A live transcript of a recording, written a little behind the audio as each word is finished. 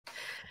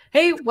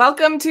Hey,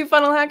 welcome to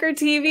FunnelHacker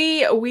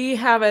TV. We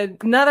have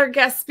another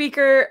guest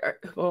speaker,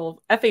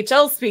 well,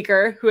 FHL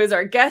speaker, who is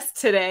our guest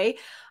today.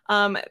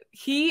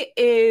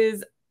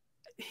 He's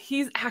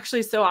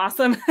actually so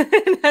awesome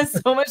and has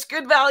so much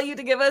good value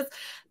to give us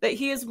that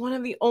he is one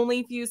of the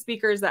only few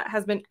speakers that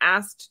has been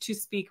asked to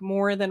speak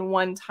more than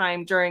one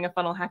time during a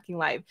funnel hacking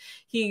live.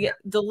 He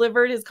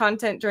delivered his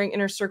content during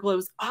Inner Circle. It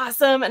was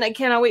awesome, and I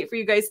cannot wait for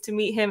you guys to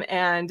meet him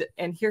and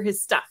hear his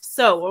stuff.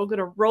 So we're going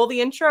to roll the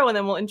intro, and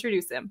then we'll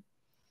introduce him.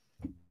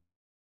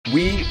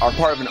 We are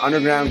part of an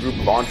underground group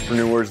of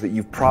entrepreneurs that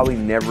you've probably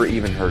never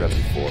even heard of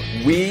before.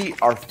 We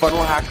are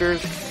funnel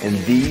hackers, and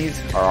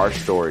these are our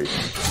stories.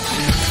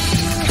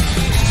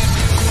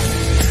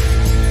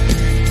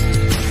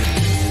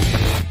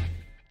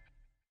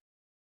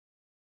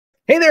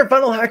 Hey there,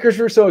 funnel hackers.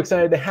 We're so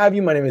excited to have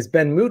you. My name is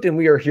Ben Moot, and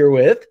we are here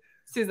with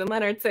Susan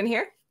Leonardson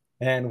here.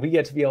 And we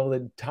get to be able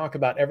to talk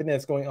about everything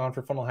that's going on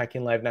for Funnel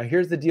Hacking Live. Now,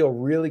 here's the deal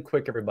really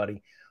quick,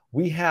 everybody.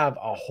 We have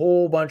a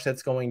whole bunch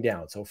that's going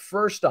down. So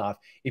first off,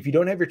 if you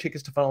don't have your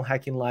tickets to Funnel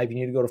Hacking Live, you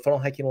need to go to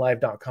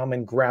funnelhackinglive.com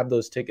and grab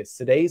those tickets.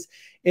 Today's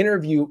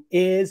interview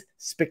is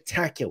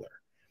spectacular.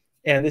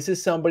 And this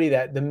is somebody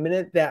that the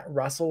minute that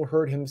Russell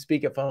heard him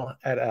speak at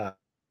a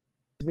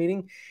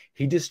meeting,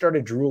 he just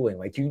started drooling.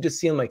 Like you just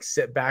see him like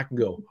sit back and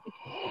go,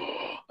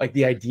 like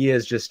the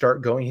ideas just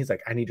start going. He's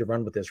like, I need to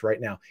run with this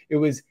right now. It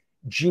was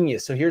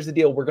genius. So here's the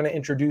deal. We're going to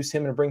introduce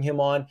him and bring him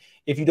on.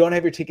 If you don't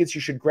have your tickets,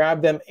 you should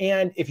grab them.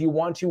 And if you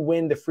want to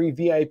win the free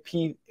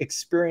VIP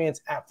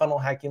experience at Funnel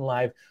Hacking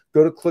Live,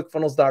 go to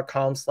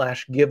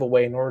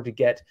clickfunnels.com/giveaway in order to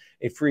get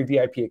a free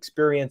VIP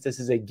experience. This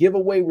is a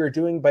giveaway we're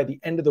doing by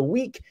the end of the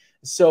week.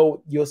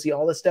 So you'll see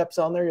all the steps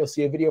on there. You'll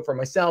see a video for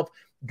myself.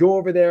 Go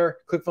over there,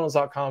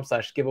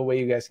 clickfunnels.com/giveaway.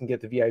 You guys can get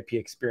the VIP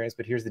experience.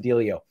 But here's the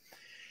dealio.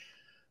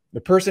 The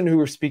person who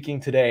we're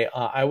speaking today,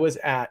 I was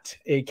at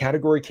a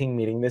Category King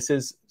meeting.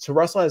 So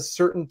Russell has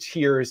certain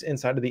tiers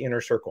inside of the Inner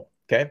Circle,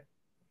 okay?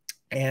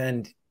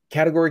 And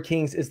Category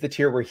Kings is the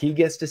tier where he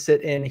gets to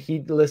sit in, he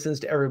listens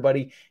to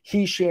everybody,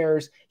 he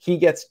shares, he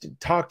gets to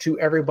talk to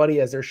everybody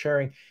as they're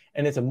sharing,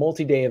 and it's a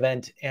multi-day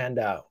event. And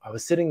I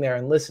was sitting there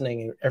and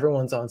listening, and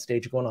everyone's on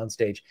stage, going on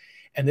stage,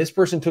 and this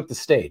person took the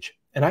stage.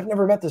 And I've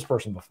never met this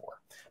person before.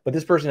 But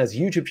this person has a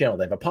YouTube channel,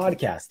 they have a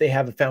podcast, they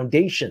have a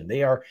foundation,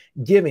 they are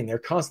giving, they're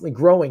constantly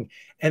growing.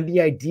 And the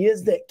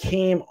ideas that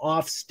came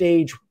off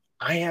stage,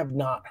 I have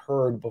not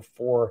heard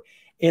before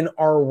in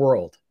our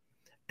world.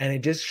 And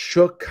it just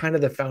shook kind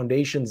of the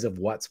foundations of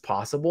what's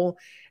possible.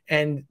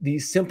 And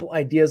these simple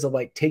ideas of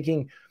like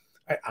taking,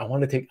 I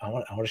want to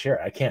share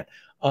it. I can't.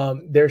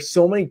 There's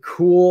so many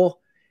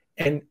cool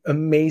and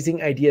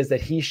amazing ideas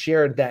that he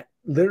shared that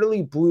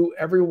literally blew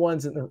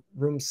everyone's in the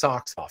room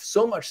socks off.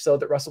 So much so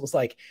that Russell was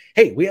like,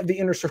 hey, we have the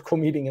Inner Circle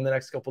meeting in the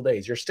next couple of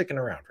days. You're sticking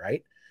around,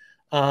 right?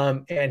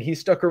 And he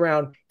stuck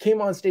around,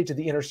 came on stage at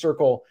the Inner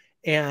Circle,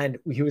 and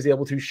he was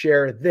able to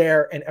share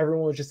there. And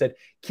everyone was just said,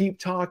 keep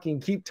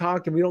talking, keep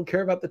talking. We don't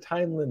care about the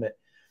time limit.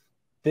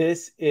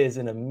 This is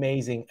an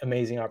amazing,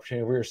 amazing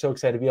opportunity. We are so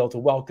excited to be able to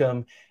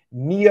welcome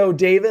Neo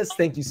Davis.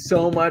 Thank you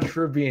so much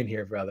for being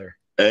here, brother.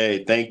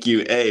 Hey, thank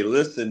you. Hey,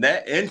 listen,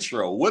 that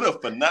intro, what a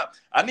phenomenal.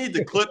 I need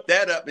to clip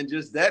that up and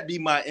just that be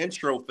my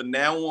intro from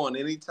now on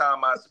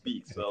anytime I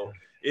speak. So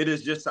it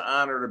is just an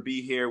honor to be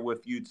here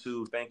with you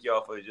two. Thank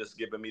y'all for just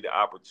giving me the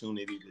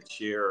opportunity to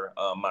share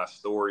my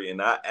story.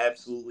 And I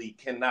absolutely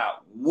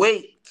cannot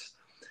wait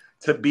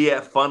to be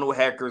at Funnel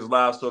Hackers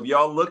Live. So if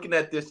y'all looking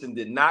at this and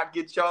did not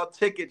get y'all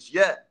tickets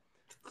yet,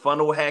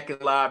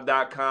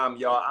 FunnelHackerTV.com,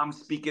 y'all. I'm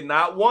speaking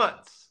not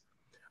once.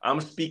 I'm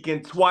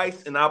speaking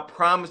twice, and I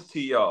promise to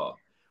y'all,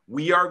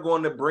 we are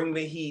going to bring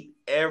the heat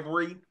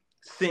every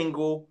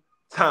single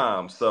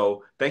time.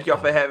 So thank y'all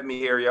for having me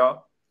here,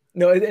 y'all.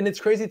 No, and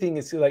it's crazy thing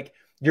is like,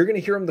 you're going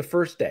to hear him the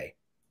first day.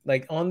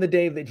 Like on the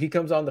day that he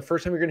comes on, the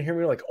first time you're going to hear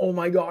me, like, oh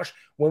my gosh,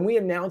 when we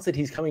announce that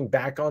he's coming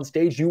back on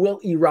stage, you will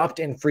erupt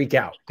and freak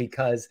out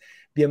because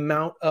the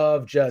amount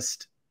of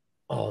just,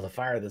 the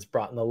fire that's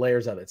brought and the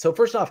layers of it. So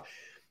first off,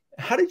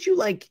 how did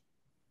you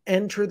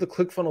enter the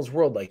ClickFunnels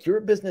world? Like your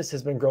business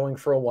has been growing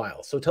for a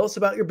while. So tell us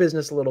about your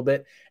business a little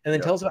bit, and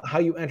then tell us about how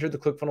you entered the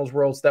ClickFunnels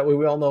world. So that way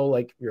we all know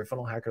like you're a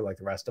funnel hacker like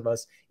the rest of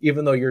us,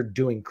 even though you're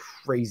doing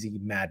crazy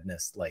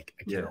madness. Like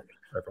I can't wait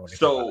for everyone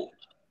to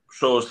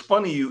So it's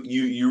funny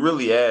you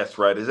really asked,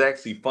 right? It's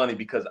actually funny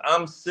because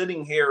I'm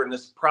sitting here and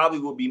this probably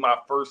will be my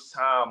first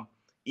time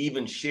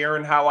even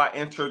sharing how I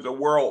entered the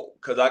world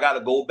because I got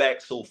to go back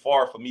so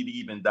far for me to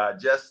even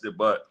digest it.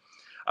 But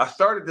I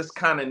started this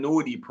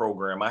continuity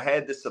program. I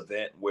had this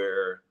event and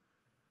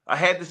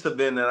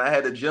I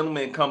had a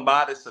gentleman come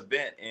by this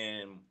event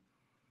and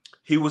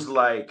he was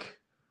like,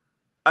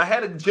 I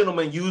had a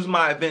gentleman use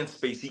my event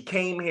space. He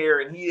came here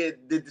and he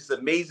did this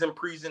amazing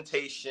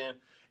presentation.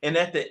 And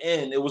at the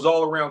end, it was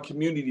all around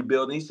community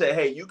building. He said,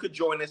 hey, you could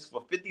join us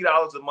for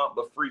 $50 a month,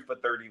 but free for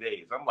 30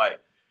 days. I'm like,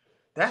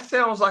 that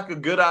sounds like a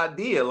good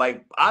idea.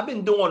 Like I've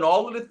been doing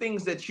all of the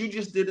things that you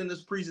just did in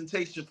this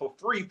presentation for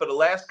free for the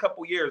last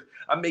couple of years.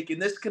 I'm making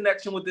this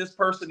connection with this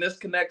person, this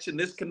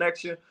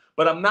connection,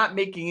 but I'm not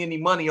making any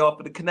money off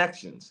of the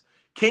connections.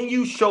 Can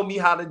you show me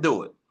how to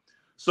do it?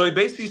 So he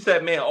basically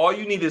said, man, all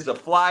you need is a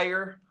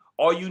flyer.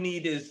 All you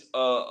need is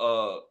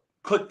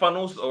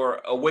ClickFunnels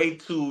or a way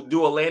to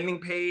do a landing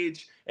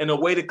page and a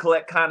way to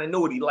collect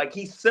continuity. Like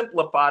he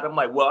simplified. I'm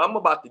like, well, I'm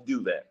about to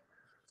do that.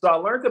 So I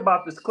learned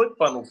about this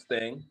ClickFunnels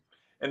thing.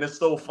 And it's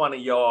so funny,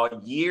 y'all.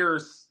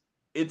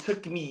 It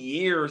took me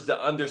years to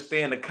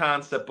understand the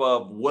concept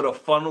of what a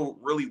funnel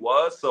really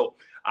was. So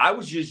I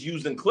was just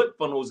using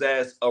ClickFunnels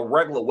as a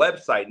regular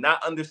website,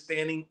 not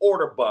understanding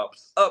order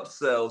bumps,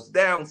 upsells,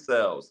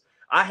 downsells.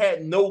 I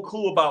had no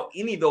clue about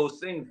any of those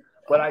things,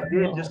 but I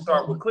did just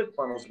start with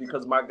ClickFunnels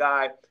because my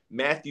guy,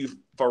 Matthew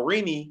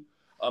Farini,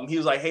 he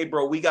was like, hey,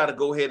 bro, we got to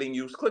go ahead and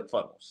use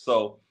ClickFunnels.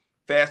 So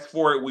fast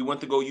forward, we went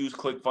to go use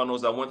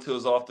ClickFunnels. I went to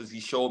his office. He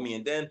showed me.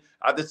 And then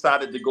I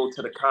decided to go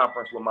to the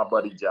conference with my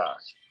buddy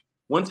Josh.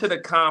 Went to the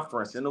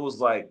conference, and it was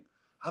like,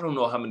 I don't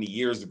know how many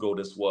years ago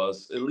this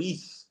was, at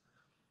least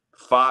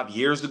 5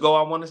 years ago,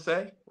 I want to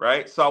say,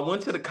 right? So I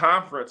went to the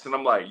conference, and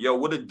I'm like, yo,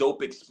 what a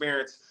dope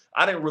experience.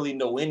 I didn't really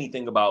know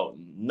anything about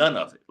none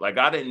of it. Like,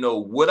 I didn't know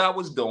what I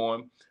was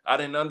doing. I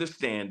didn't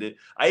understand it.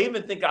 I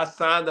even think I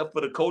signed up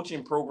for the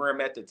coaching program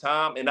at the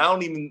time, and I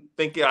don't even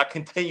think I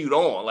continued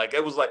on. Like,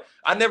 it was like,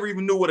 I never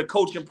even knew what a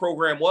coaching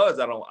program was.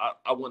 I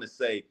want to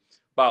say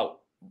about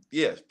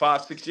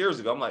 5, 6 years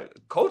ago. I'm like,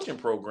 coaching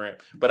program,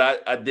 but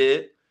I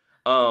did.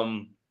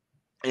 And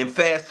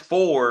fast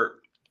forward,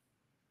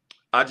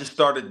 I just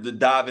started to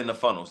dive into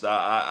funnels.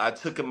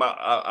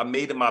 I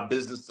made it my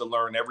business to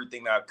learn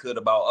everything I could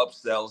about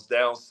upsells,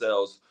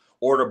 downsells,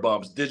 order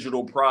bumps,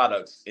 digital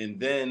products. And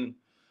then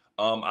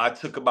I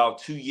took about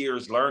 2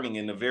 years learning.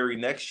 And the very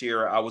next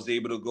year, I was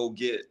able to go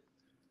get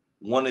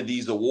one of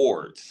these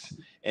awards.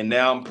 And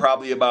now I'm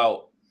probably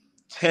about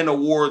 10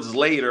 awards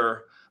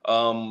later.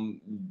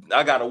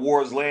 I got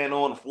awards laying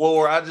on the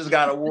floor. I just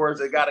got awards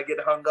that got to get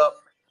hung up.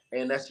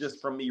 And that's just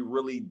from me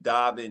really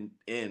diving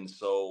in.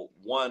 So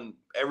one,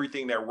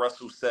 everything that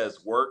Russell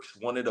says works.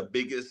 One of the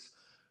biggest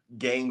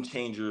game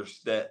changers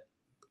that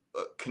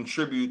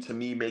contribute to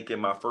me making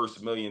my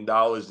first $1 million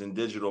in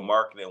digital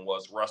marketing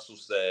was Russell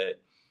said,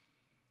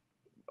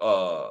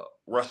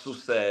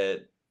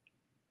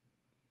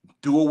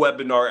 do a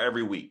webinar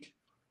every week.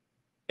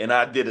 And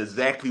I did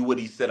exactly what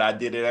he said. I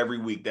did it every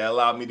week. That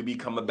allowed me to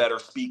become a better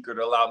speaker.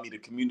 That allowed me to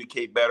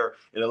communicate better.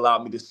 It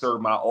allowed me to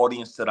serve my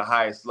audience to the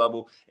highest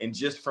level. And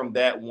just from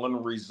that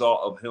one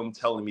result of him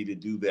telling me to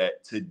do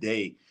that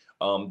today,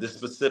 this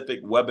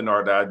specific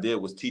webinar that I did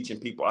was teaching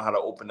people how to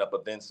open up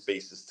event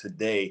spaces.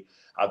 Today,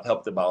 I've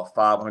helped about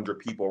 500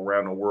 people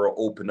around the world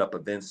open up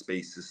event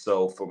spaces.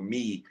 So for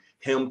me,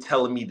 him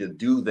telling me to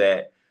do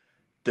that,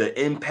 the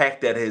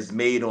impact that has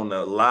made on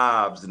the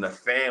lives and the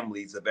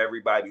families of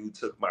everybody who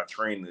took my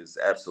training is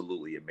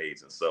absolutely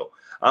amazing. So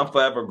I'm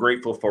forever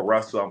grateful for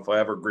Russell. I'm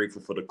forever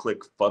grateful for the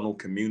ClickFunnels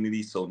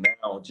community. So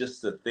now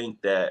just to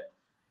think that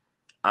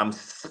I'm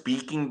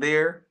speaking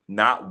there,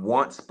 not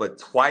once, but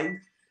twice,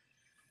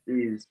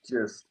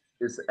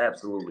 it's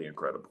absolutely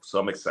incredible.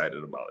 So I'm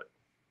excited about it.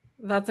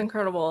 That's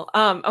incredible.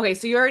 Okay,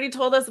 so you already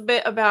told us a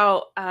bit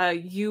about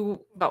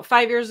about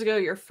 5 years ago,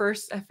 your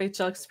first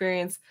FHL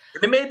experience.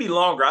 It may be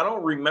longer. I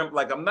don't remember.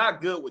 Like, I'm not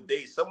good with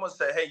dates. Someone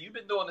said, hey, you've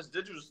been doing this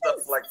digital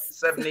stuff for like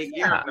 7, 8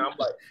 years now. I'm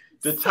like,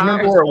 the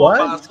time is going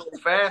by so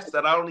fast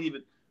that I don't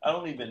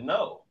even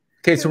know.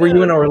 Okay, so were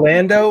you in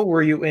Orlando?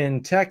 Were you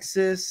in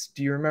Texas?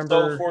 Do you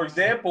remember? So, for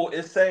example,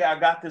 it say I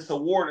got this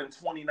award in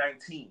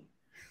 2019.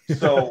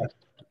 So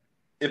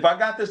if I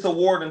got this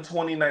award in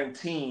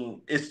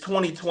 2019, it's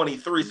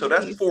 2023. So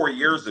that's 4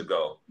 years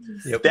ago.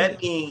 Yep.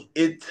 That means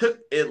it took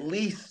at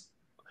least,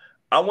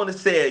 I want to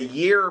say, a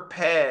year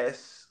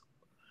past.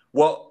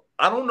 Well,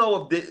 I don't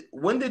know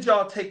when did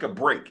y'all take a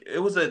break? It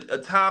was a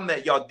time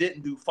that y'all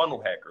didn't do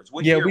Funnel Hackers.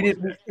 What year we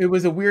did. It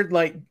was a weird,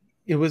 like,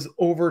 it was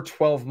over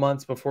 12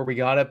 months before we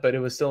got it, but it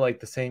was still like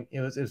the same.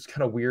 It was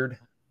kind of weird.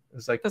 It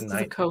was like this was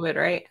COVID,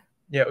 right?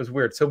 Yeah, it was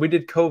weird. So we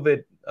did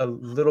COVID a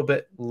little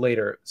bit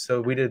later. So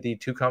we did the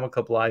 2 Comma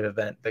Club live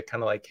event that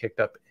kind of like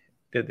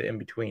did the in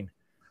between.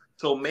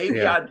 So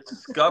maybe I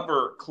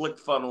discovered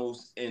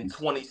ClickFunnels in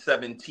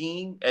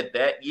 2017 at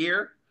that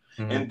year.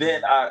 Mm-hmm. And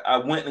then I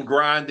went and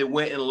grinded,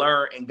 went and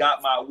learned and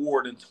got my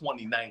award in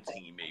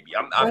 2019, maybe.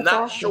 I'm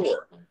not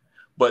sure.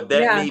 But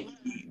that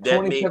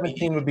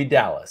 2017 would be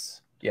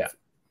Dallas. Yeah.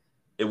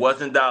 It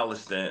wasn't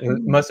Dallas then.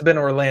 It must have been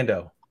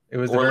Orlando. It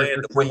was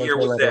Orlando. What year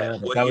was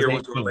that? What year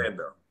was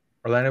Orlando?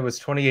 Orlando was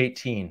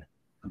 2018.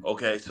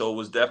 Okay, so it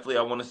was definitely,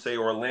 I want to say,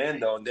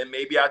 Orlando. And then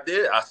maybe I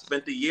did. I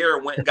spent the year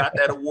and went and got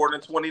that award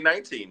in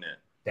 2019 then.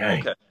 Dang.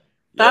 Okay.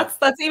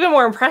 That's even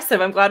more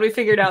impressive. I'm glad we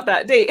figured out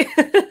that date.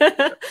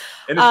 And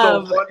it's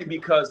so funny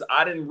because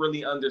I didn't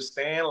really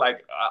understand.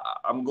 Like,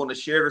 I'm going to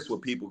share this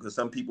with people because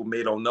some people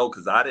may don't know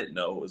because I didn't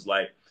know. It was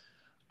like,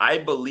 I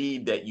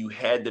believe that you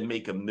had to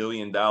make $1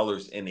 million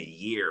in a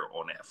year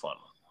on that funnel.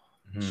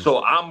 Mm-hmm.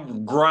 So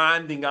I'm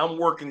grinding. I'm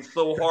working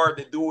so hard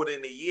to do it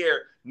in a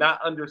year,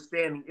 not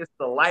understanding it's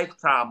the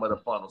lifetime of the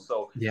funnel.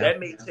 So that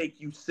may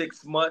take you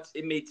 6 months.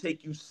 It may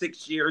take you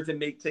 6 years. It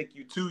may take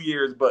you 2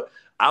 years. But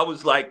I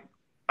was like,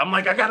 I'm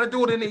like, I got to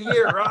do it in a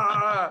year.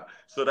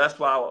 So that's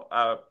why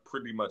I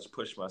pretty much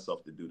pushed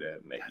myself to do that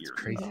in that year.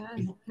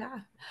 Crazy. Yeah.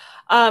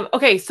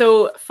 Okay,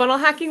 so Funnel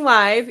Hacking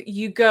Live,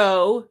 you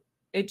go,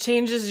 it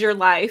changes your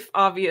life,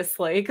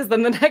 obviously, because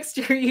then the next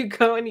year you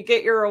go and you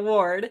get your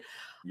reward.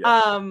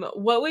 Yes.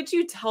 What would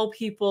you tell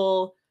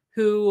people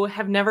who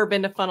have never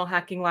been to Funnel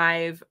Hacking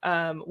Live?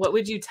 What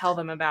would you tell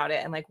them about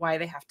it and like why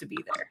they have to be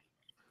there?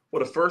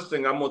 Well, the first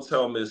thing I'm going to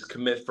tell them is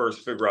commit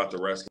first, figure out the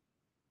rest.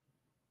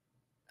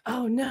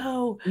 Oh,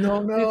 no. No.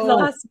 We've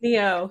lost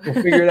Neo. We'll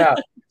figure it out.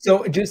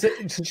 So just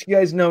since you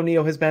guys know,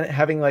 Neo has been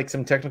having like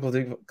some technical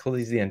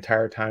difficulties the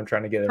entire time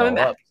trying to get it all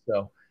up.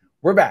 So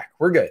we're back.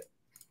 We're good.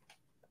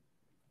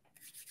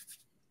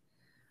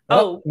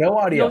 Oh, no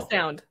audio. No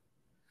sound.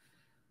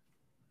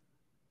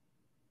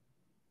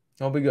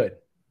 I'll be good.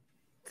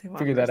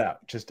 Figure that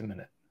out. Just a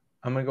minute.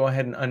 I'm going to go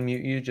ahead and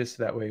unmute you just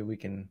so that way we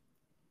can.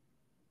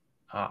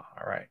 All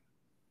right.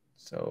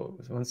 So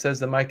someone says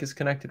the mic is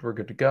connected. We're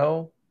good to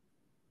go.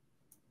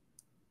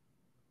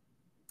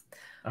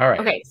 All right.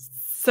 Okay.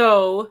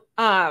 So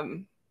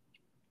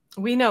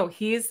we know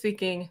he is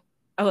speaking.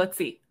 Oh, let's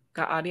see.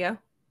 Got audio?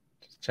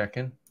 Just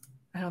checking.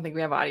 I don't think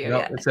we have audio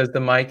yet. It says the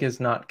mic is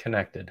not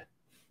connected.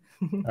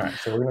 All right.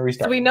 So we're going to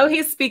restart. So we know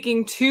he's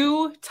speaking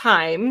 2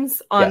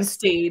 times on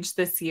stage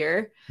this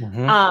year.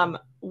 Mm-hmm.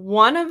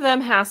 One of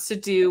them has to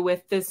do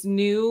with this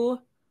new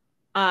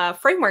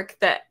framework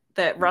that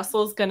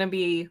Russell's going to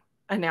be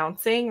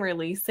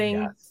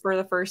releasing for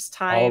the first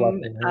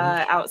time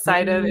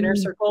outside of Inner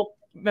Circle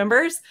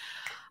members.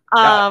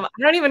 I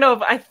don't even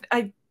know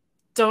if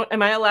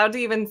am I allowed to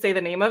even say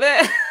the name of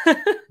it? I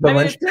mean,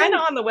 it's kind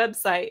of on the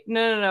website.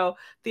 No.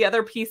 The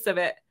other piece of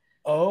it.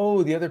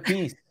 Oh, the other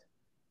piece.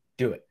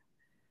 Do it.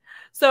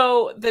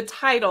 So the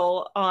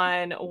title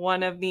on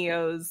one of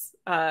Neo's,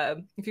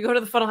 if you go to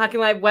the Funnel Hacking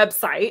Live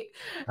website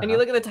and you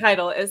look at the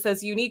title, it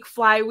says unique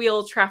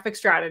flywheel traffic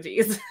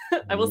strategies.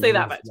 I will say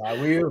that much.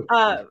 Flywheel.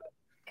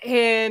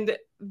 And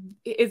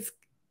it's,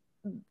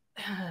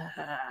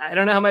 I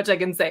don't know how much I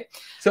can say.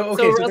 So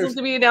Russell's going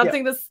to be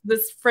announcing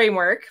this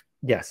framework.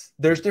 Yes.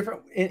 There's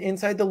different,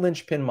 inside the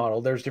linchpin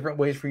model, there's different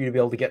ways for you to be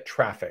able to get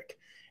traffic.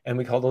 And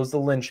we call those the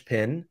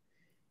linchpin,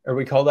 or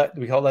we call that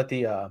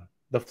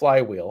the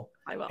flywheel.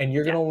 And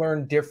you're going to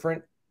learn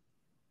different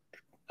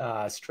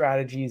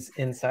strategies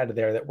inside of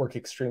there that work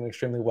extremely,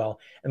 extremely well.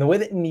 And the way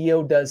that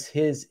Neo does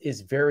his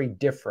is very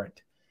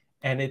different.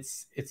 And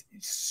it's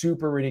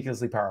super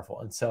ridiculously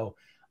powerful. And so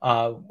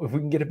if we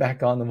can get it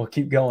back on, then we'll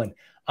keep going.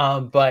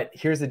 But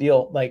here's the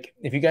deal. Like,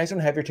 if you guys don't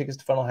have your tickets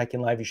to Funnel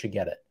Hacking Live, you should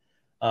get it.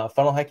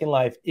 Funnel Hacking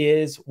Live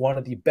is one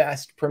of the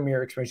best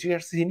premier experiences. You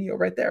guys see Neo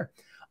right there.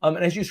 And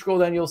as you scroll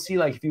down, you'll see,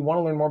 like, if you want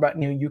to learn more about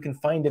Neo, you can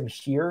find him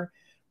here.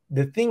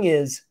 The thing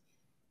is,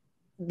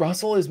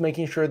 Russell is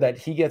making sure that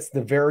he gets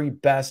the very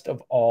best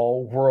of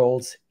all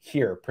worlds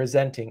here,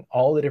 presenting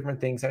all the different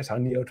things. I saw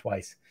Neo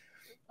twice.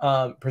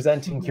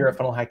 Presenting here at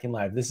Funnel Hacking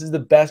Live. This is the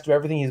best of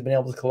everything he's been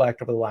able to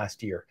collect over the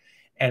last year.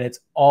 And it's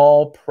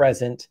all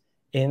present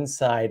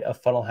inside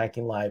of Funnel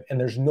Hacking Live. And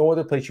there's no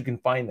other place you can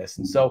find this.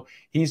 And so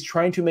he's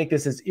trying to make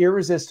this as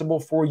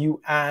irresistible for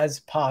you as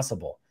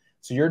possible.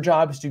 So your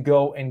job is to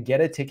go and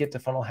get a ticket to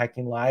Funnel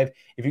Hacking Live.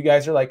 If you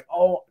guys are like,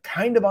 oh,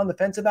 kind of on the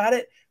fence about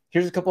it,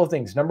 here's a couple of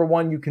things. Number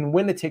one, you can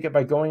win a ticket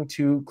by going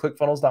to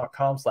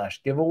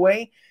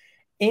clickfunnels.com/giveaway.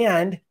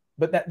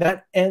 But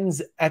that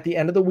ends at the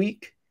end of the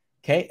week.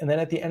 Okay. And then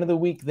at the end of the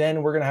week,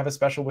 then we're going to have a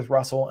special with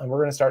Russell, and we're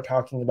going to start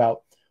talking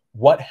about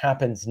what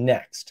happens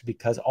next,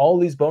 because all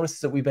these bonuses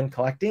that we've been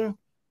collecting,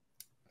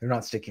 they're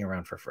not sticking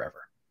around for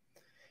forever.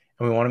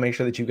 And we want to make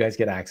sure that you guys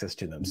get access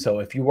to them. So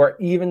if you are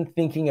even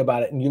thinking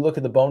about it and you look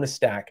at the bonus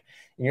stack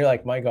and you're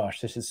like, my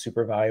gosh, this is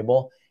super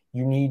valuable,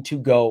 you need to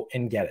go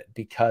and get it,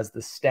 because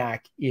the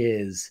stack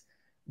is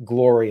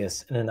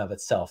glorious in and of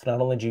itself.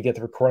 Not only do you get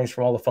the recordings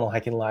from all the Funnel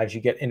Hacking Lives,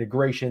 you get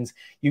integrations,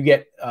 you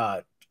get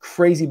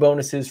crazy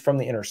bonuses from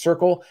the Inner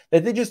Circle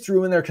that they just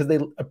threw in there because they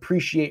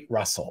appreciate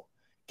Russell.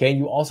 Okay,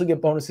 you also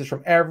get bonuses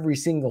from every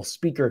single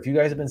speaker. If you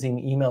guys have been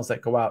seeing emails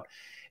that go out,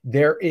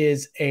 there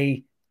is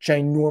a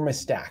ginormous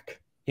stack.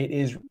 It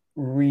is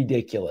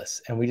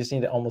ridiculous. And we just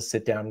need to almost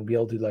sit down and be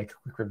able to do like a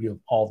quick review of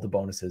all the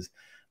bonuses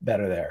that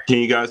are there. Can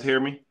you guys hear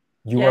me?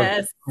 You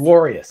are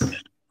glorious.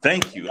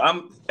 Thank you.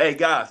 Hey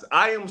guys,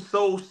 I am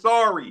so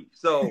sorry.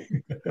 So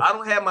I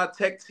don't have my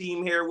tech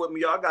team here with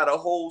me. I got a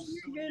whole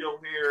studio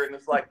here, and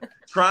it's like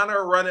trying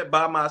to run it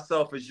by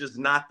myself is just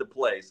not the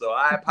play. So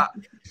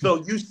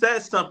so you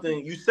said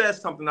something.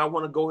 I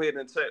want to go ahead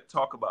and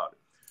talk about it.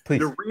 Please.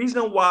 The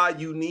reason why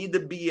you need to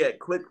be at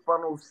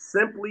ClickFunnels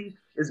simply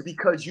is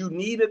because you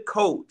need a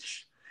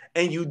coach,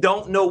 and you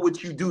don't know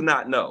what you do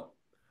not know.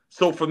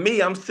 So for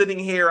me, I'm sitting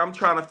here, I'm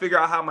trying to figure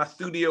out how my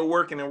studio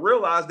working, and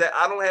realize that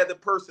I don't have the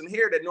person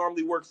here that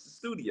normally works the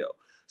studio.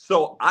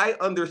 So I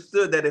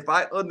understood that if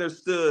I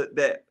understood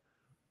that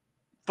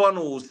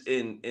funnels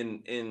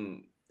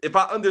if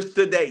I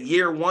understood that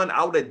year one,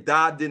 I would have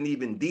dived in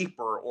even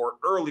deeper or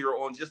earlier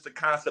on just the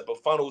concept of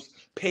funnels,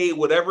 paid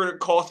whatever it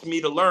cost me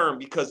to learn,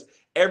 because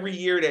every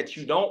year that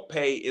you don't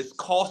pay is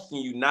costing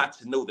you not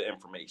to know the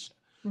information.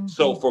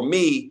 So for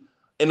me,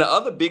 and the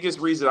other biggest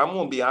reason, I'm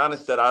going to be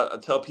honest, that I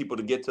tell people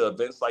to get to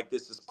events like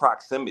this is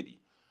proximity.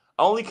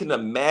 I only can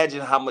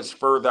imagine how much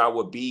further I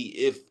would be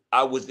if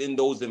I was in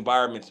those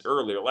environments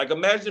earlier. Like,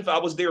 imagine if I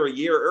was there a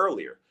year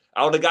earlier.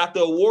 I would have got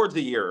the awards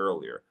a year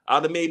earlier.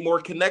 I'd have made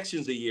more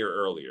connections a year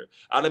earlier.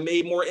 I'd have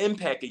made more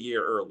impact a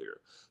year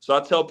earlier. So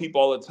I tell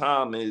people all the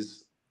time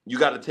is you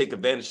got to take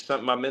advantage.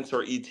 Something my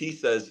mentor ET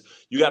says,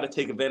 you got to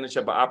take advantage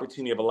of an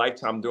opportunity of a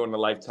lifetime during the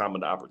lifetime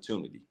of the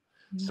opportunity.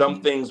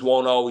 Some things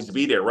won't always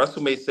be there.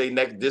 Russell may say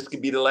this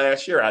could be the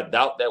last year. I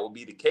doubt that would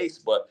be the case,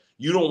 but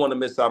you don't want to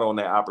miss out on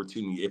that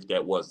opportunity if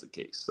that was the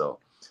case. So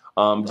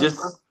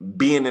just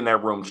being in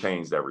that room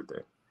changed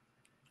everything.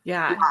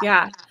 Yeah.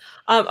 Yeah.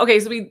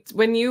 Okay. So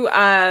when you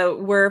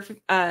were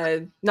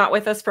not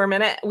with us for a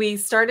minute, we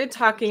started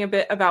talking a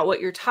bit about what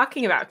you're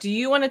talking about. Do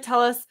you want to tell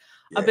us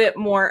a bit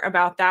more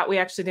about that? We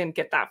actually didn't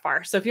get that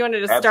far. So if you wanted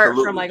to start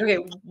from like, okay,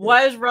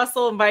 what is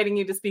Russell inviting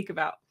you to speak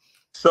about?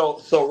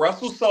 So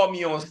Russell saw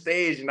me on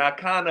stage and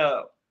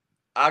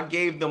I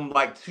gave them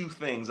like two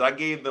things. I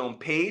gave them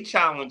paid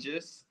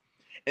challenges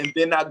and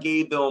then I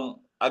gave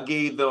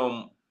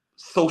them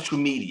social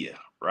media,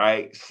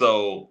 right?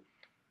 So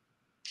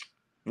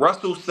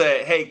Russell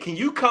said, hey, can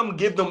you come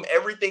give them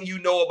everything you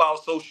know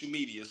about social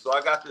media? So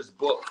I got this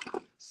book,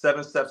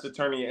 7 Steps to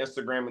Turning Your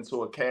Instagram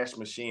into a Cash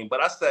Machine.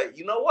 But I said,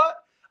 you know what?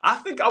 I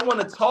think I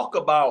want to talk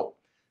about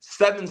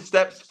 7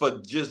 steps for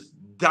just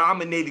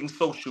dominating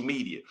social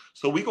media.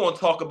 So we're going to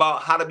talk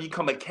about how to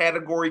become a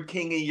category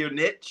king in your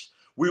niche.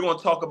 We're going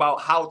to talk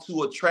about how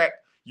to attract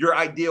your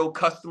ideal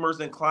customers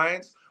and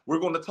clients. We're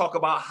going to talk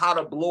about how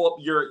to blow up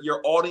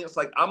your audience.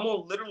 Like, I'm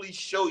going to literally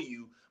show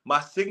you my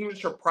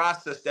signature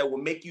process that will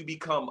make you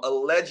become a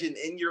legend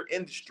in your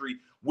industry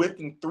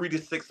within 3 to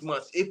 6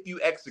 months if you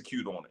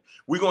execute on it.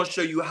 We're going to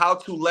show you how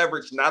to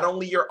leverage not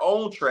only your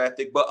own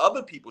traffic, but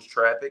other people's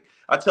traffic.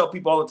 I tell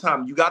people all the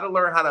time, you got to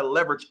learn how to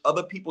leverage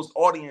other people's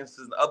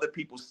audiences and other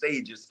people's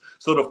stages.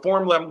 So the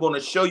formula I'm going to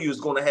show you is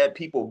going to have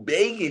people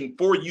begging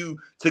for you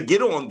to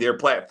get on their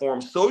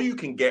platform so you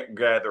can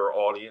gather an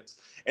audience.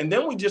 And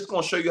then we're just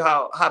going to show you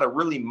how to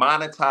really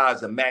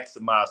monetize and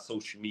maximize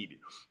social media.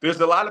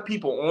 There's a lot of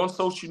people on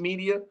social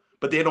media,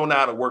 but they don't know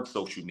how to work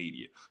social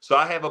media. So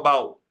I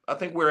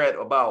think we're at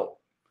about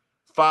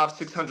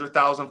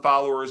 500,000-600,000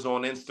 followers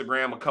on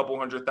Instagram, a couple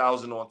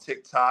 100,000 on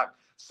TikTok,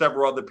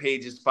 several other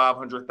pages,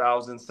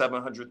 500,000,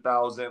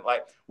 700,000.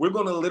 Like, we're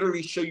going to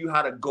literally show you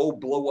how to go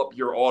blow up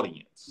your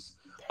audience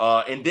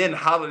and then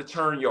how to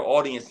turn your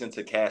audience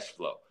into cash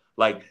flow.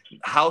 Like,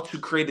 how to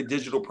create a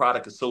digital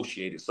product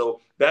associated.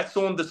 So that's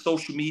on the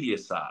social media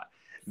side.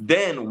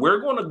 Then we're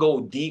going to go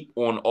deep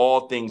on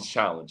all things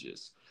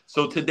challenges.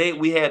 So today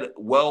we had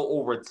well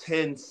over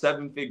 10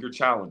 7-figure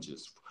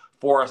challenges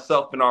for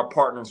ourselves and our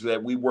partners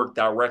that we work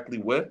directly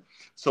with.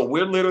 So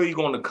we're literally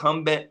going to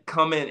come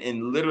in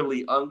and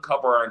literally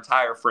uncover our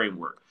entire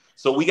framework.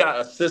 So we got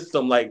a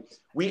system, like,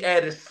 we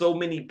added so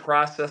many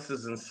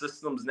processes and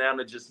systems now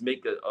to just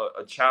make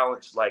a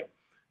challenge like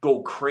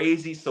go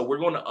crazy. So we're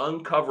going to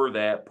uncover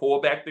that,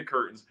 pull back the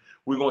curtains.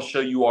 We're going to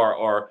show you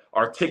our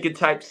ticket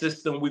type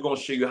system. We're going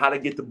to show you how to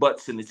get the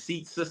butts in the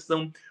seat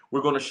system.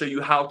 We're going to show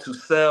you how to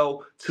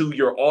sell to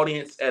your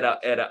audience at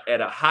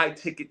a high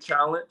ticket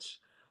challenge.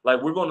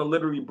 Like, we're going to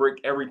literally break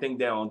everything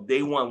down.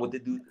 Day one, what to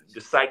do, the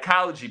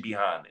psychology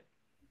behind it.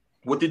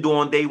 What to do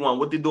on day 1,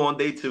 what to do on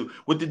day 2,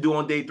 what to do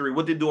on day 3,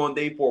 what to do on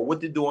day 4,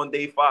 what to do on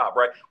day 5,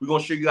 right? We're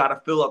going to show you how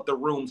to fill up the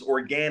rooms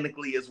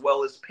organically as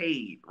well as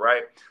paid,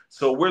 right?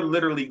 So we're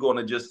literally going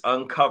to just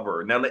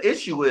uncover. Now, the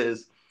issue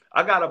is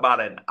I got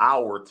about an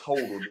hour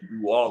total to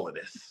do all of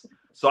this.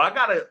 So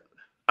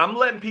I'm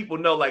letting people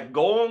know, like,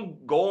 go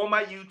on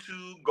my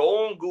YouTube,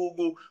 go on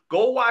Google,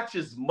 go watch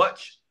as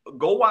much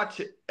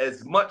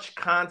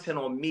content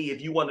on me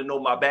if you want to know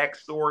my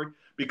backstory,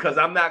 because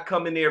I'm not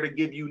coming there to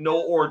give you no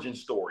origin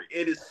story.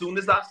 It is soon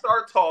as I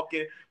start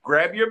talking,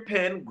 grab your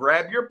pen,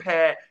 grab your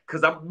pad,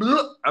 because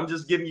I'm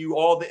just giving you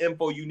all the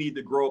info you need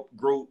to grow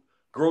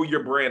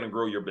your brand and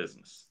grow your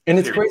business. And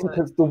it's crazy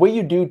because the way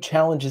you do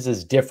challenges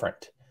is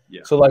different.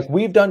 Yeah. So like,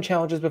 we've done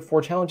challenges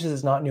before. Challenges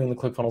is not new in the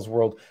ClickFunnels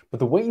world, but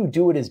the way you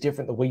do it is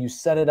different. The way you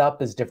set it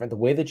up is different. The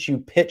way that you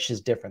pitch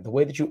is different. The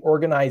way that you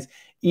organize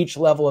each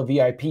level of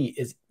VIP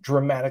is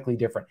dramatically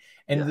different.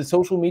 And the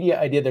social media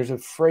idea, there's a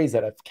phrase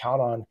that I've caught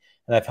on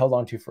and I've held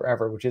on to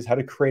forever, which is how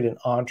to create an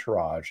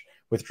entourage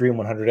with Dream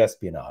 100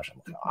 espionage.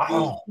 I'm like,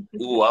 oh.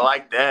 Ooh, I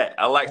like that.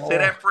 Say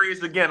that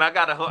phrase again.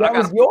 That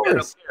was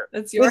yours.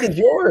 That's yours. This is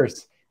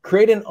yours.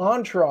 Create an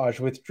entourage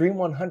with Dream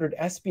 100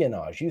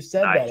 espionage. You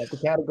said that at the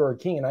category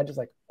king, and I just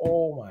like,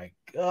 oh my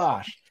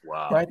gosh.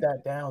 Wow. Write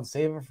that down.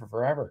 Save it for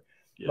forever.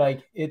 Yeah.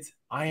 Like,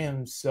 I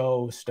am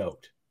so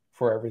stoked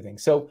for everything.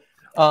 So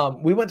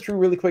we went through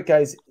really quick,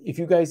 guys. If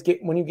you guys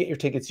when you get your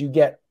tickets, you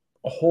get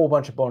a whole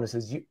bunch of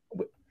bonuses.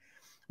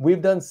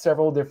 We've done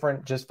several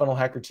different just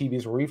FunnelHacker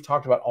TVs where we've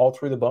talked about all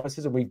 3 of the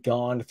bonuses, and we've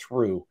gone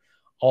through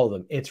all of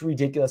them. It's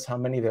ridiculous how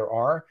many there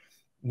are.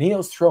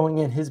 Neo's throwing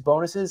in his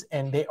bonuses,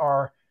 and they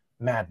are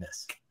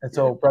madness. And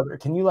so, brother,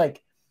 can you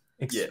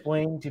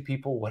Explain to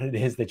people what it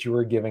is that you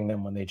were giving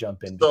them when they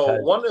jump in. So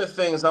one of the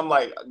things I'm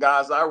like,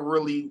 guys,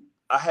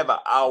 I have an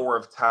hour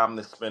of time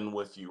to spend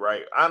with you,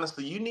 right?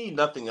 Honestly, you need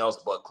nothing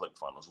else but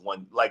ClickFunnels.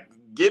 When like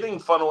getting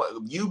funnel,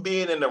 you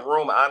being in the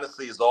room,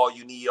 honestly, is all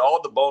you need.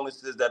 All the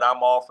bonuses that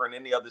I'm offering,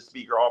 any other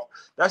speaker off,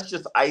 that's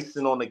just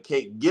icing on the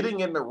cake.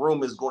 Getting in the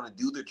room is going to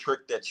do the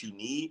trick that you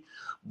need.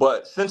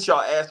 But since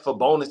y'all asked for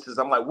bonuses,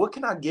 I'm like, what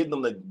can I give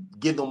them to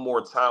give them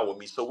more time with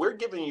me? So we're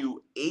giving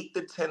you 8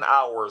 to 10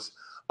 hours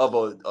of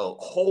a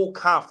whole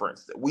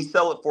conference. We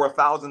sell it for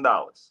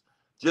 $1,000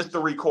 just to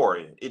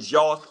record it. It's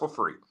y'all's for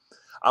free.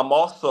 I'm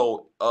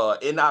also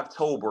in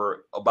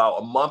October,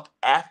 about a month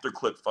after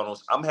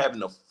ClickFunnels, I'm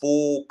having a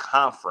full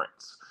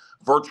conference,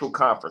 virtual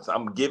conference.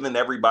 I'm giving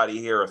everybody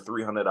here a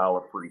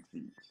 $300 free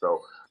seat.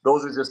 So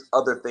those are just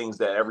other things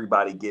that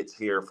everybody gets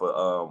here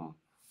for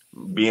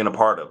being a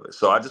part of it.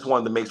 So I just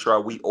wanted to make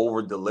sure we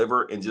over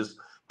deliver and just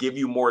give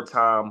you more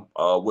time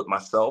with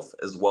myself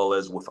as well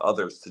as with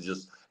others to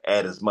just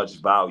add as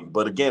much value.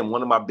 But again,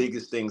 one of my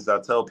biggest things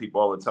I tell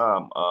people all the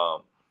time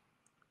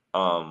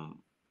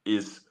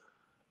is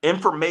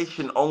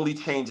information only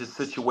changes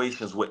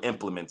situations with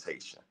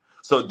implementation.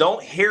 So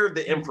don't hear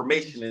the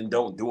information and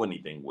don't do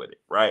anything with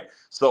it, right?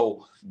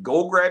 So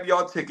go grab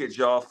y'all tickets,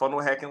 y'all,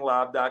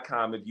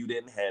 FunnelHackingLive.com if you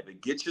didn't have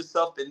it. Get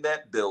yourself in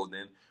that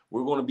building.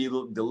 We're going to be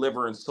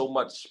delivering so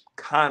much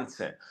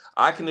content.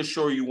 I can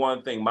assure you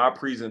one thing, my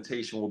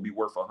presentation will be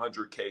worth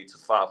 100K to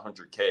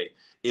 500K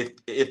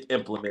if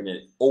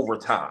implemented over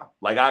time.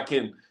 Like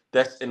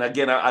and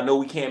again, I know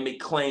we can't make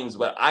claims,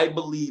 but I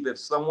believe if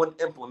someone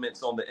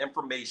implements on the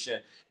information,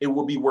 it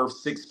will be worth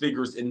 6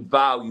 figures in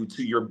value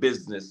to your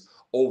business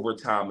over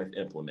time if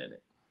implemented.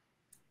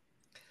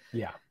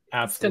 Yeah,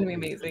 absolutely. It's going to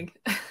be amazing.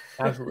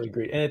 Absolutely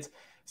great. And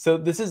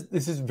this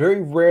is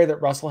very rare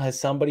that Russell has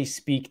somebody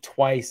speak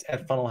twice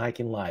at Funnel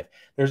Hacking Live.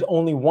 There's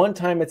only one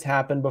time it's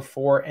happened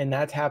before, and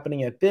that's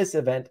happening at this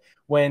event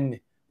when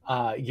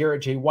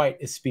Garrett J. White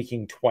is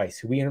speaking twice,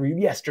 who we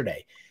interviewed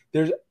yesterday.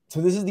 So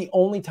this is the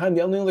only time.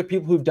 The only other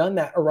people who've done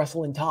that are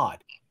Russell and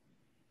Todd.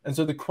 And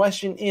so the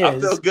question is, I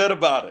feel good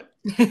about it.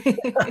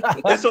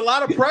 It's a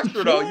lot of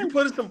pressure, though. You're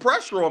putting some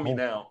pressure on me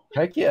now.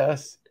 Heck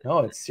yes. No,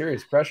 it's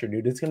serious pressure,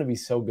 dude. It's going to be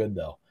so good,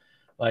 though.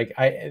 Like,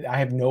 I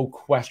have no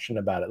question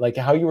about it. Like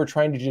how you were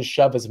trying to just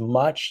shove as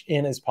much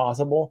in as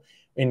possible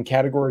in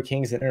Category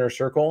Kings and Inner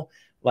Circle.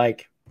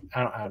 Like,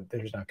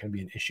 there's not going to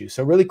be an issue.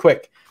 So really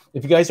quick,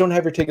 if you guys don't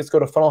have your tickets, go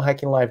to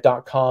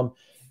FunnelHackingLive.com.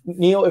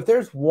 Neil, if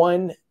there's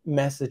one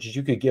message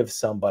you could give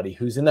somebody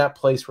who's in that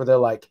place where they're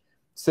like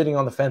sitting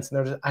on the fence and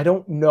they're just, I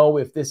don't know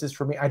if this is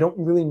for me. I don't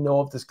really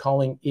know if this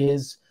calling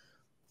is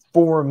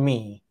for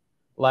me.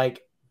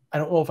 Like, I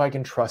don't know if I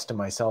can trust in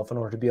myself in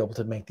order to be able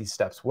to make these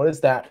steps. What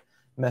is that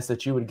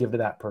message you would give to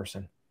that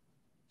person?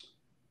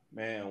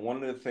 Man,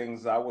 one of the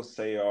things I would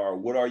say are,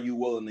 what are you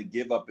willing to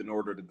give up in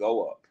order to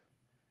go up?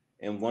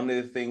 And one of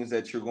the things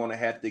that you're going to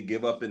have to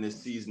give up in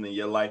this season of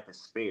your life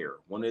is fear.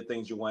 One of the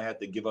things you're going to have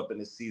to give up in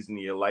this season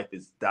of your life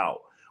is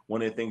doubt.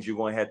 One of the things you're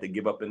going to have to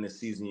give up in this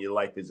season of your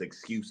life is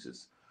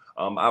excuses.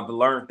 I've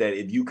learned that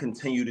if you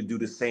continue to do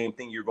the same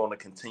thing, you're going to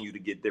continue to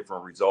get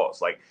different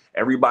results. Like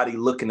everybody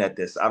looking at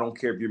this, I don't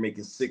care if you're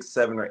making 6,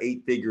 7, or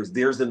 8 figures,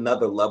 there's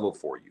another level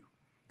for you.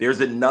 There's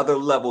another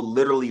level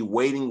literally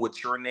waiting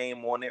with your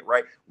name on it,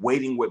 right?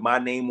 Waiting with my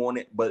name on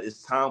it, but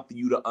it's time for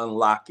you to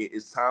unlock it.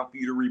 It's time for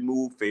you to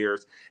remove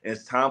fears. And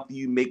it's time for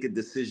you to make a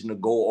decision to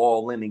go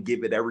all in and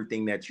give it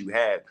everything that you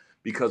have.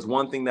 Because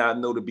one thing that I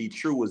know to be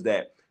true is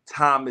that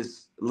time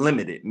is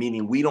limited,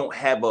 meaning we don't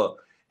have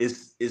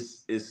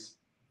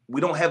we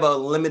don't have a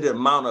limited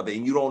amount of it,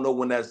 and you don't know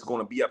when that's going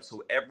to be up.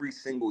 So every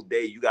single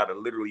day you got to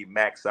literally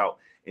max out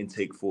and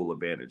take full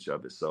advantage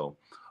of it. So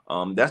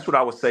that's what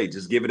I would say.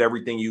 Just give it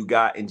everything you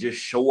got and just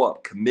show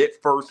up.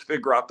 Commit first,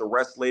 figure out the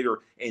rest later,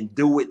 and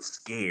do it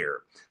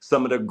scared.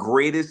 Some of the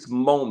greatest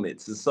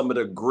moments and some of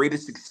the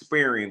greatest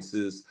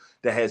experiences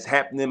that has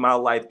happened in my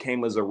life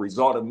came as a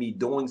result of me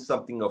doing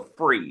something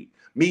afraid.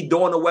 Me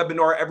doing a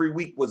webinar every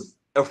week was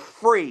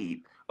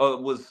afraid.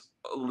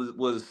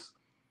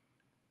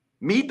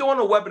 Me doing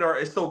a webinar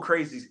is so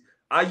crazy.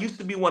 I used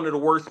to be one of the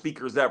worst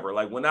speakers ever.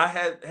 Like when I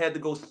had to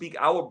go speak,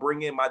 I would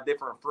bring in my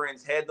different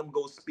friends, had them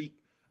go speak.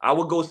 I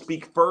would go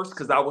speak first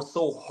because I was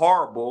so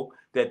horrible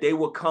that they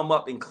would come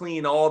up and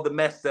clean all the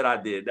mess that I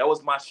did. That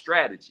was my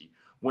strategy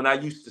when I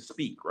used to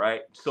speak,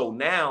 right? So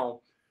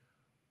now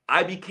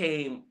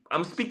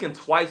I'm speaking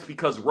twice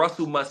because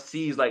Russell must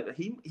see, like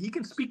he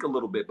can speak a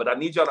little bit, but I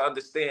need y'all to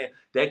understand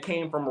that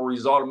came from a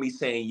result of me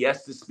saying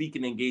yes to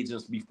speaking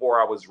engagements before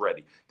I was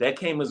ready. That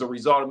came as a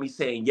result of me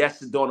saying yes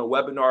to doing a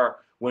webinar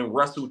when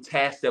Russell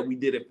tasked that we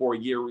did it for a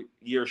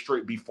year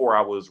straight before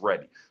I was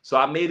ready. So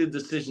I made a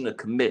decision to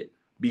commit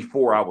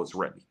before I was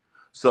ready.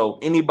 So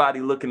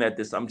anybody looking at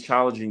this, I'm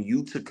challenging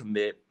you to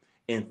commit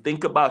and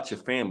think about your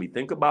family.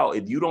 Think about,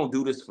 if you don't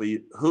do this for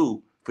you,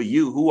 who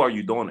are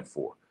you doing it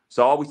for?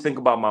 So I always think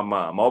about my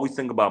mom. I always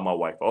think about my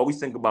wife. I always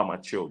think about my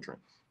children.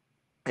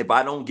 If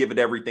I don't give it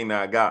everything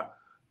that I got,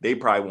 they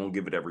probably won't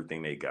give it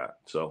everything they got.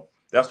 So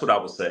that's what I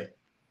would say.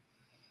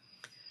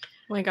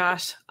 My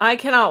gosh, I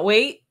cannot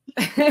wait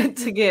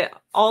to get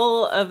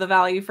all of the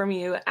value from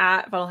you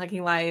at Funnel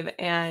Hacking Live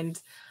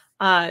and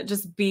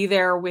just be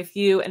there with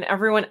you and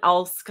everyone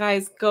else.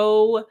 Guys,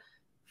 go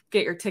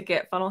get your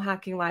ticket,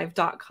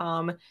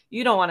 funnelhackinglive.com.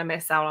 You don't want to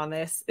miss out on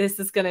this. This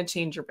is going to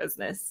change your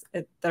business.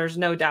 There's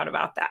no doubt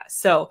about that.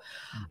 So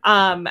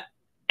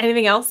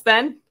anything else,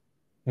 Ben?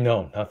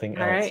 No, nothing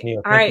else. Right.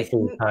 Neil, thank you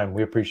for your time.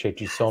 We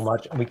appreciate you so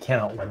much. We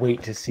cannot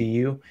wait to see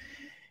you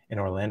in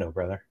Orlando,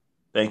 brother.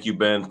 Thank you,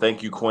 Ben.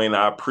 Thank you, Queen.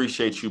 I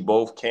appreciate you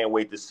both. Can't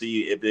wait to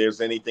see you. If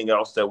there's anything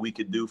else that we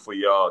could do for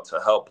y'all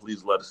to help,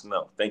 please let us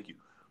know. Thank you.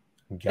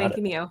 Thank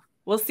you, Neil.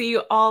 We'll see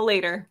you all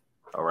later.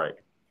 All right.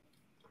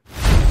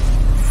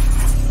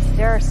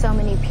 There are so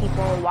many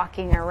people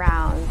walking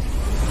around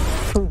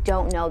who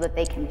don't know that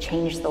they can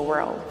change the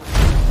world.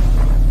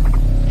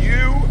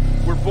 You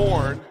were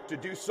born to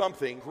do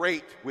something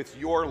great with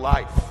your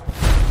life.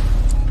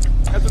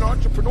 As an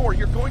entrepreneur,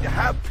 you're going to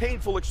have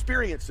painful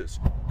experiences,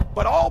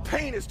 but all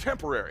pain is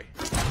temporary.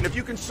 And if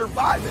you can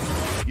survive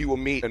it, you will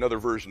meet another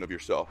version of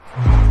yourself.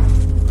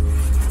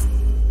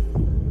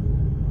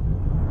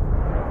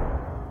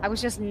 I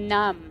was just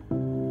numb.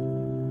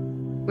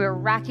 We were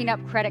racking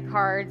up credit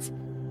cards.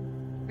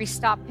 We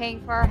stopped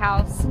paying for our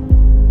house.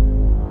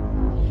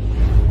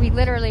 We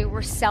literally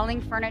were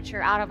selling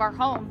furniture out of our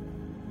home.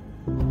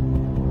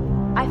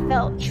 I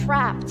felt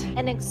trapped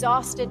and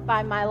exhausted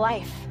by my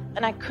life,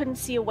 and I couldn't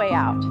see a way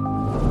out.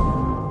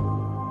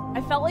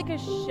 I felt like a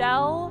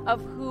shell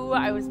of who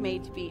I was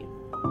made to be.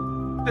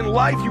 In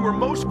life, you are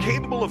most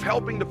capable of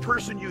helping the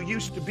person you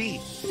used to be.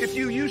 If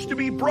you used to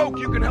be broke,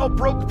 you can help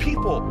broke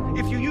people.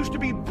 If you used to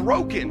be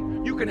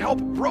broken, you can help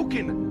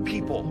broken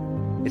people.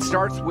 It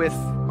starts with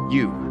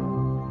you.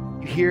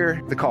 You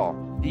hear the call.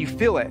 You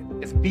feel it.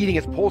 It's beating,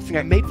 it's pulsing.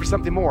 I'm made for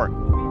something more.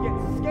 We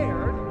get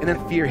scared. And then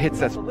fear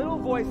hits us. The little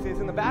voices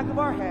in the back of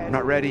our head. I'm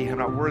not ready. I'm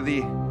not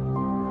worthy.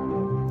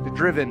 The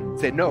driven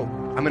say, no,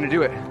 I'm going to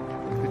do it.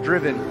 The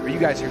driven are you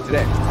guys here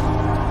today.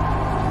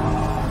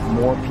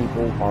 More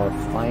people are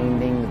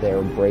finding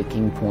their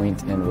breaking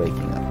point and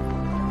waking up.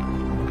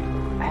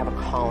 I have a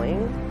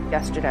calling.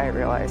 Yesterday I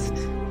realized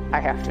I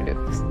have to do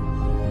this.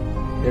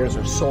 There's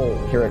a soul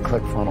here at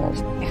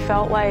ClickFunnels. It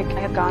felt like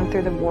I had gone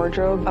through the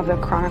wardrobe of the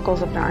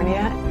Chronicles of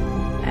Narnia,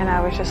 and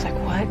I was just like,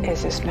 what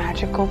is this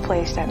magical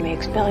place that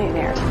makes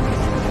billionaires?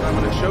 I'm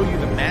going to show you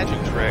the magic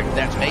trick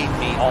that's made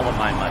me all of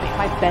my money.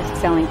 My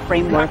best-selling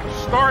framework.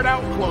 Start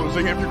out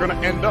closing if you're going to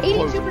end up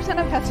closing.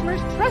 82% of customers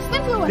trust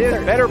influencers.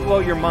 This better blow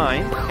your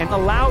mind and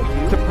allow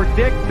you to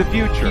predict the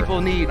future.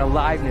 People need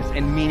aliveness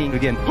and meaning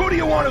again. Who do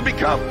you want to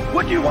become?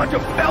 What do you want to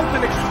felt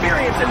and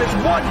experience in this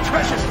one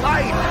precious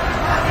life?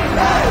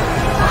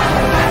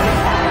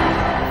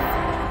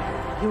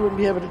 You wouldn't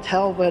be able to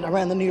tell, but I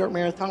ran the New York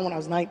Marathon when I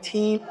was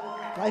 19.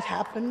 Life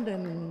happened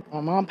and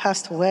my mom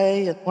passed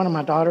away. One of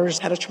my daughters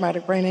had a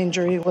traumatic brain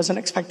injury, wasn't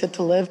expected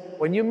to live.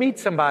 When you meet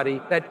somebody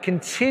that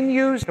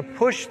continues to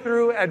push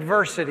through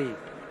adversity,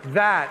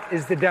 that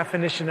is the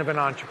definition of an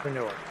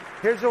entrepreneur.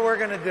 Here's what we're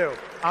going to do.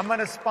 I'm going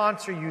to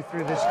sponsor you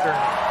through this journey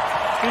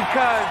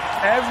because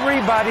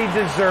everybody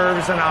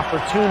deserves an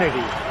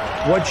opportunity.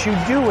 What you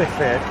do with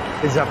it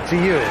is up to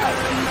you.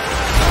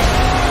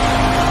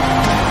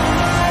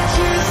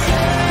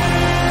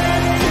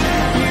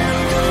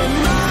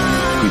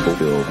 People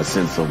feel a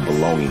sense of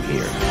belonging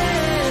here.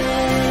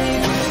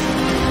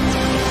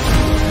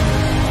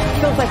 It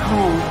feels like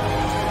home.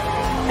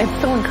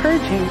 It's so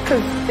encouraging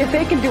because if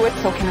they can do it,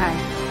 so can I.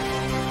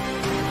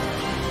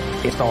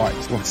 It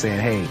starts with saying,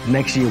 hey,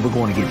 next year we're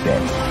going to get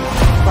better.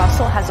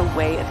 Russell has a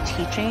way of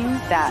teaching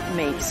that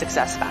makes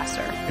success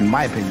faster. In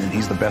my opinion,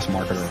 he's the best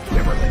marketer who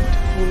ever lived.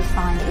 You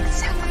find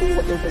exactly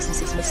what your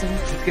business is missing.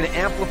 It's going to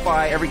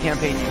amplify every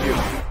campaign you do.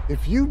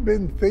 If you've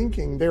been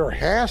thinking there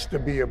has to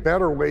be a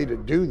better way to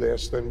do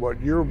this than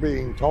what you're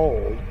being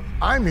told,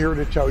 I'm here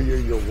to tell you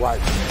you're right.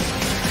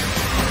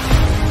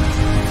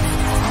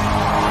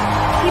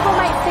 People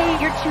might say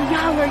you're too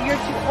young or you're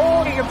too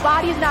old or your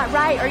body's not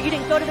right or you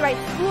didn't go to the right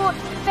school.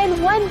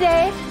 Then one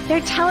day,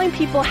 they're telling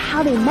people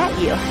how they met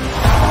you.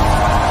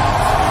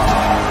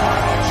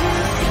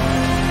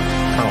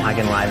 Funnel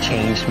Hacking Live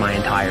changed my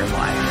entire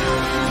life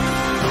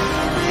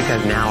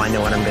because now I know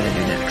what I'm going to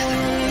do next.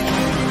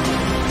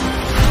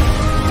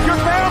 Your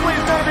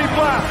family's going to be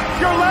blessed.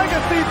 Your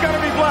legacy's going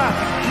to be blessed.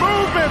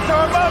 Movements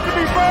are about to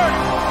be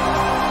birthed.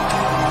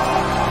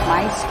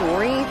 My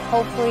story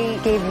hopefully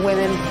gave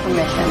women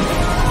permission.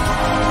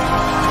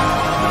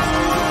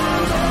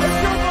 If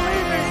you're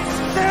believing,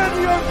 stand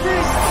to your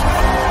feet.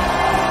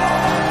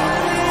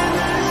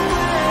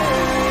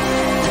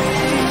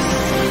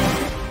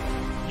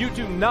 You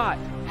do not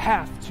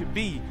have to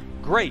be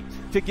great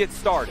to get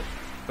started,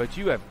 but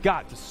you have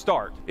got to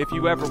start if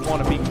you ever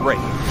want to be great.